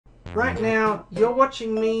Right now, you're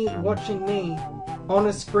watching me on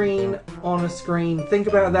a screen. Think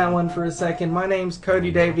about that one for a second. My name's Cody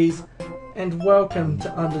Davies, and welcome to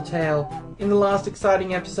Undertale. In the last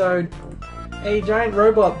exciting episode, a giant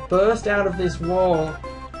robot burst out of this wall,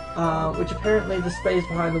 which apparently the space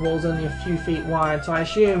behind the wall is only a few feet wide, so I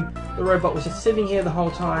assume the robot was just sitting here the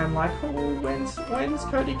whole time like, oh, when's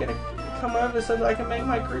Cody gonna come over so that I can make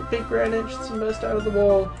my big grand entrance and burst out of the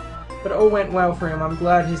wall? But it all went well for him. I'm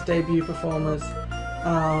glad his debut performance,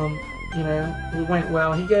 it went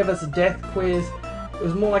well. He gave us a death quiz. It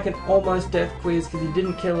was more like an almost death quiz because he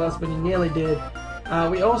didn't kill us, but he nearly did.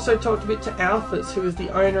 We also talked a bit to Alphys, who is the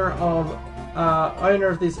owner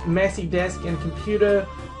of this messy desk and computer,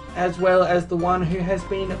 as well as the one who has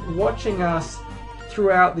been watching us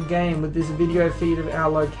throughout the game with this video feed of our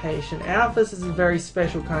location. Alphys is a very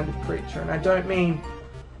special kind of creature, and I don't mean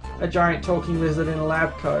a giant talking lizard in a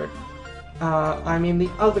lab coat. I mean the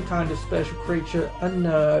other kind of special creature, a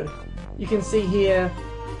nerd. You can see here,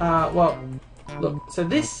 look, so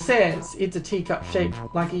this says it's a teacup shaped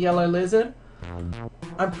like a yellow lizard.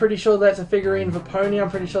 I'm pretty sure that's a figurine of a pony. I'm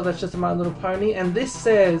pretty sure that's just a My Little Pony. And this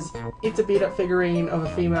says it's a beat up figurine of a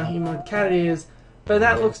female human with cat ears, but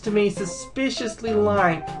that looks to me suspiciously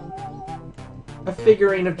like a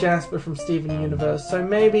figurine of Jasper from Steven Universe. So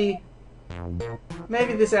maybe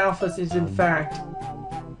this Alphys is in fact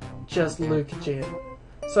just Lucagin.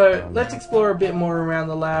 So let's explore a bit more around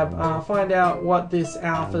the lab, find out what this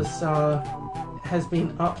Alphys has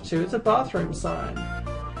been up to. It's a bathroom sign.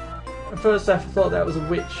 At first I thought that was a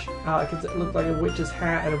witch, because it looked like a witch's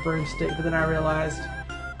hat and a broomstick, but then I realised,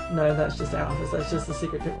 no, that's just Alphys. That's just the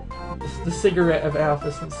cigarette of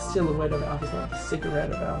Alphys, the silhouette of Alphys, not the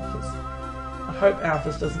cigarette of Alphys. I hope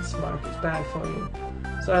Alphys doesn't smoke, it's bad for you.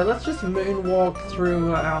 So let's just moonwalk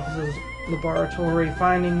through Alphys' laboratory,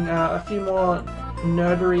 finding a few more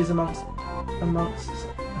nerderies amongst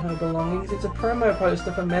her belongings. It's a promo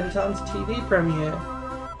poster for Mediton's TV premiere.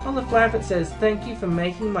 On the flap it says, "Thank you for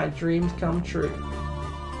making my dreams come true."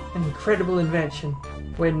 An incredible invention.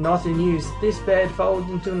 When not in use, this bed folds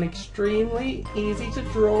into an extremely easy to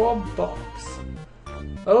draw box.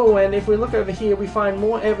 Oh, and if we look over here, we find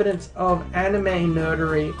more evidence of anime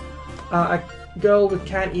nerdery. A girl with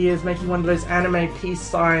cat ears making one of those anime peace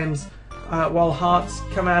signs while hearts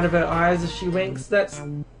come out of her eyes as she winks. That's...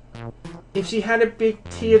 if she had a big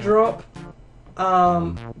teardrop,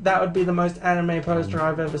 that would be the most anime poster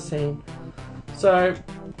I've ever seen. So,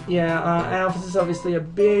 yeah, Alphys is obviously a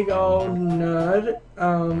big old nerd.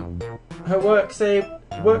 Her work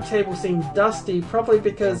table seems dusty, probably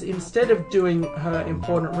because instead of doing her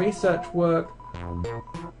important research work,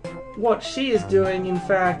 what she is doing, in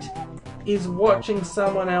fact, is watching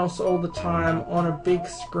someone else all the time on a big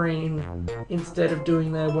screen instead of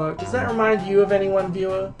doing their work. Does that remind you of anyone,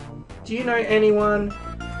 viewer? Do you know anyone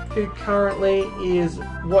who currently is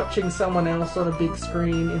watching someone else on a big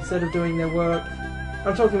screen instead of doing their work?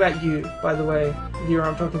 I'm talking about you, by the way, viewer,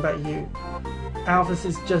 I'm talking about you. Alphys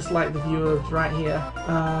is just like the viewers right here.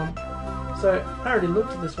 So, I already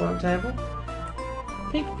looked at this work table.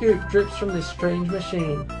 Pink goop drips from this strange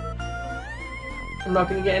machine. I'm not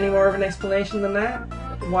going to get any more of an explanation than that.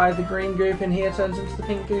 Why the green goop in here turns into the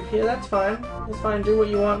pink goop here, that's fine. That's fine, do what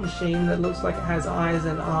you want, machine that looks like it has eyes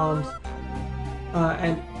and arms.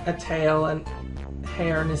 And a tail and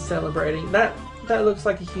hair and is celebrating. That looks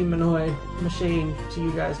like a humanoid machine to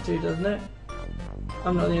you guys too, doesn't it?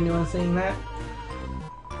 I'm not the only one seeing that.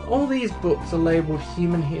 All these books are labelled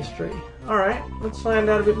Human History. Alright, let's find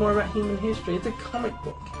out a bit more about human history. It's a comic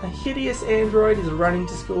book. A hideous android is running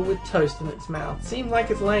to school with toast in its mouth. Seems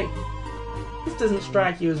like it's late. This doesn't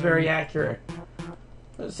strike you as very accurate.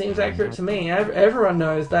 It seems accurate to me. Everyone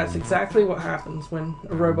knows that's exactly what happens when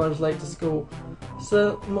a robot is late to school.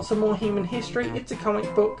 So, some more human history. It's a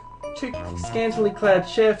comic book. Two scantily clad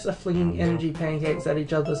chefs are flinging energy pancakes at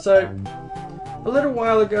each other. So, a little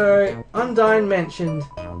while ago, Undyne mentioned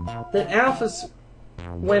that Alphys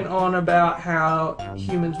went on about how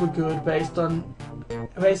humans were good based on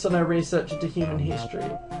her research into human history.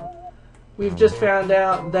 We've just found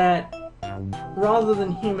out that rather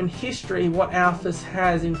than human history, what Alphys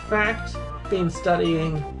has in fact been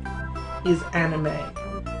studying is anime.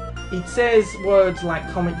 It says words like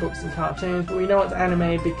comic books and cartoons, but we know it's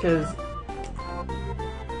anime because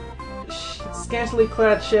scantily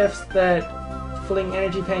clad chefs that fling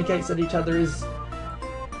energy pancakes at each other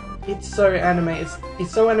it's so anime.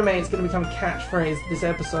 It's so anime it's going to become a catchphrase this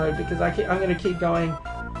episode because I'm going to keep going,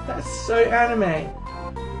 that's so anime.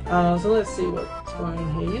 So let's see what's going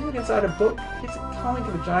on here. You look inside a book, it's a comic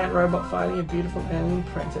of a giant robot fighting a beautiful alien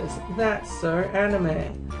princess. That's so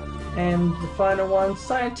anime. And the final one,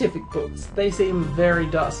 scientific books. They seem very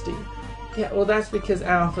dusty. Yeah, well that's because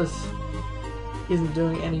Alphys isn't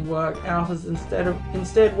doing any work. Alphys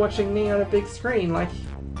instead watching me on a big screen like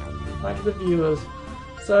the viewers.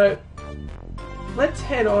 So let's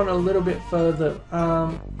head on a little bit further.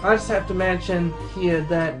 I just have to mention here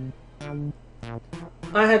that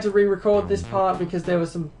I had to re-record this part because there were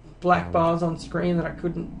some black bars on screen that I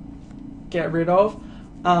couldn't get rid of.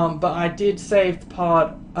 But I did save the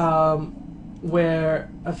part where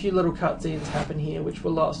a few little cutscenes happen here, which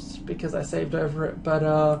were lost because I saved over it. But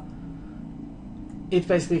it's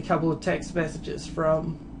basically a couple of text messages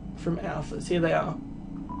from Alphys. Here they are.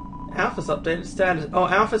 Alphys updated status. Oh,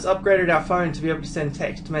 Alphys upgraded our phone to be able to send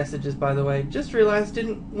text messages, by the way. Just realized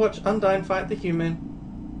didn't watch Undyne fight the human.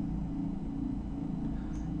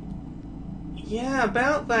 Yeah,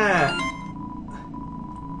 about that.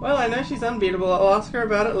 Well, I know she's unbeatable. I'll ask her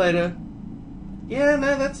about it later. Yeah,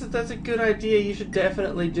 no, that's a good idea. You should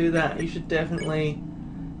definitely do that. You should definitely...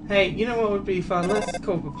 Hey, you know what would be fun? Let's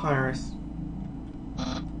call Papyrus.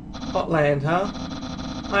 Hotland, huh?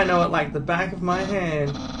 I know it like the back of my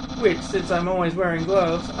hand. Which, since I'm always wearing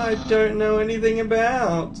gloves, I don't know anything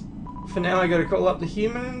about. For now, I gotta call up the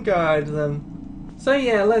human and guide them. So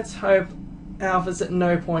yeah, let's hope Alphys at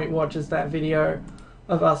no point watches that video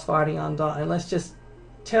of us fighting Undyne. Let's just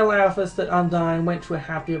tell Alphys that Undyne went to a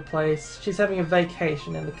happier place. She's having a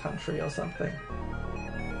vacation in the country or something.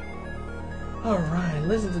 Alright,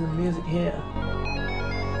 listen to the music here.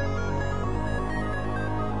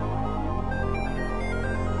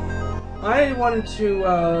 I wanted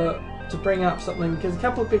to bring up something because a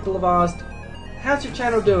couple of people have asked, how's your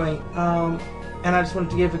channel doing? And I just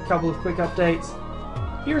wanted to give a couple of quick updates.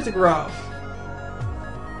 Here's a graph.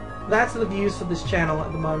 That's the views for this channel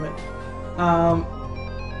at the moment.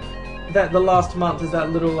 That the last month is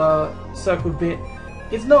that little circled bit.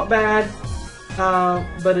 It's not bad,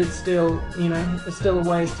 but it's still, you know, there's still a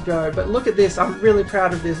ways to go. But look at this, I'm really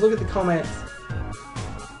proud of this. Look at the comments.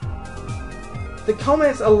 The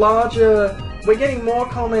comments are larger. We're getting more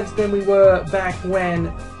comments than we were back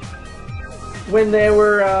when there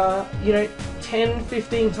were, you know, 10,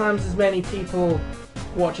 15 times as many people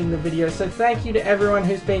watching the video. So thank you to everyone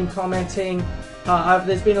who's been commenting.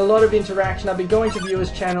 There's been a lot of interaction. I've been going to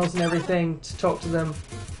viewers' channels and everything to talk to them.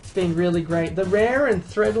 It's been really great. The rare and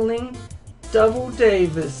threatening Double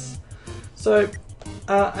Davis. So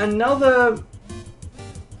another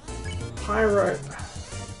pyro.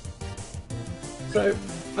 So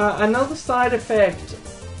another side effect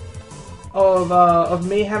of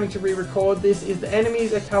me having to re-record this is the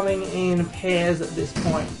enemies are coming in pairs at this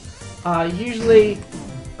point. Usually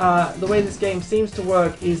the way this game seems to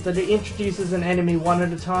work is that it introduces an enemy one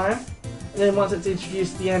at a time, and then once it's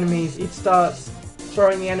introduced the enemies, it starts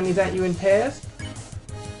throwing the enemies at you in pairs.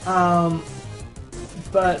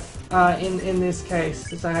 But in this case,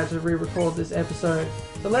 since I had to re-record this episode,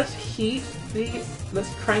 so let's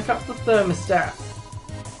crank up the thermostat.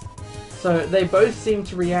 So they both seem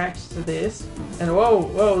to react to this, and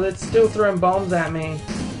whoa, it's still throwing bombs at me,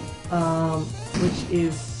 which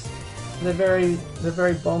is they're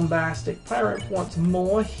very bombastic. Pyro wants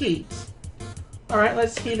more heat. All right,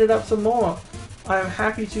 let's heat it up some more. I am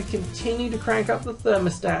happy to continue to crank up the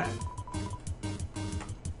thermostat.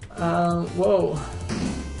 Whoa,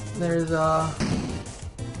 there's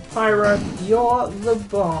Pyro, you're the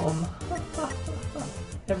bomb.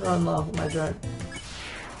 Everyone laughed at my joke.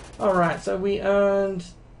 Alright, so we earned,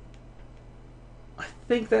 I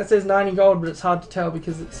think that says 90 gold, but it's hard to tell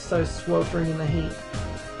because it's so sweltering in the heat.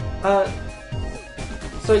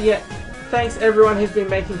 So yeah, thanks everyone who's been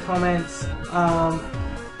making comments.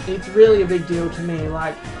 It's really a big deal to me,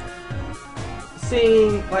 like,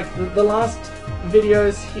 seeing, like, the last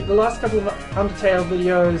videos, the last couple of Undertale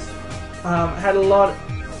videos had a lot,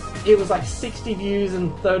 it was like 60 views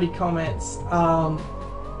and 30 comments,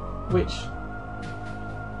 which...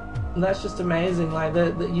 that's just amazing. Like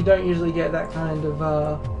that you don't usually get that kind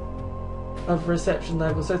of reception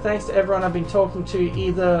level. So thanks to everyone I've been talking to,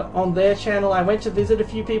 either on their channel. I went to visit a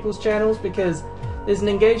few people's channels because there's an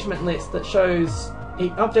engagement list that shows,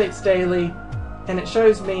 it updates daily, and it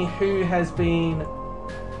shows me who's been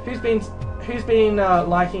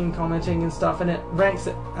liking, commenting and stuff, and it ranks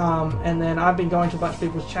it. And then I've been going to a bunch of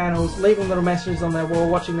people's channels, leaving little messages on their wall,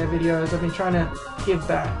 watching their videos. I've been trying to give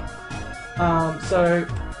back. So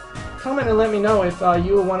comment and let me know if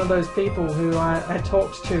you were one of those people who I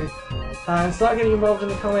talked to, and start getting involved in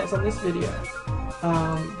the comments on this video,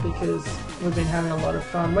 because we've been having a lot of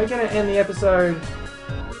fun. We're going to end the episode.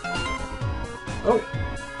 Oh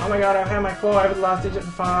my god, I've had my claw over the last digit for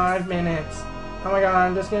 5 minutes. Oh my god,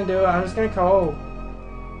 I'm just going to do it. I'm just going to call.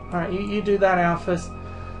 Alright, you do that, Alphys.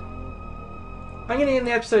 I'm going to end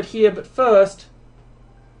the episode here, but first,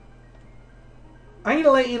 I'm going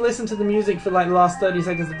to let you listen to the music for like the last 30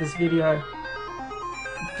 seconds of this video,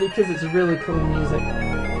 because it's really cool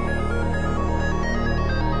music.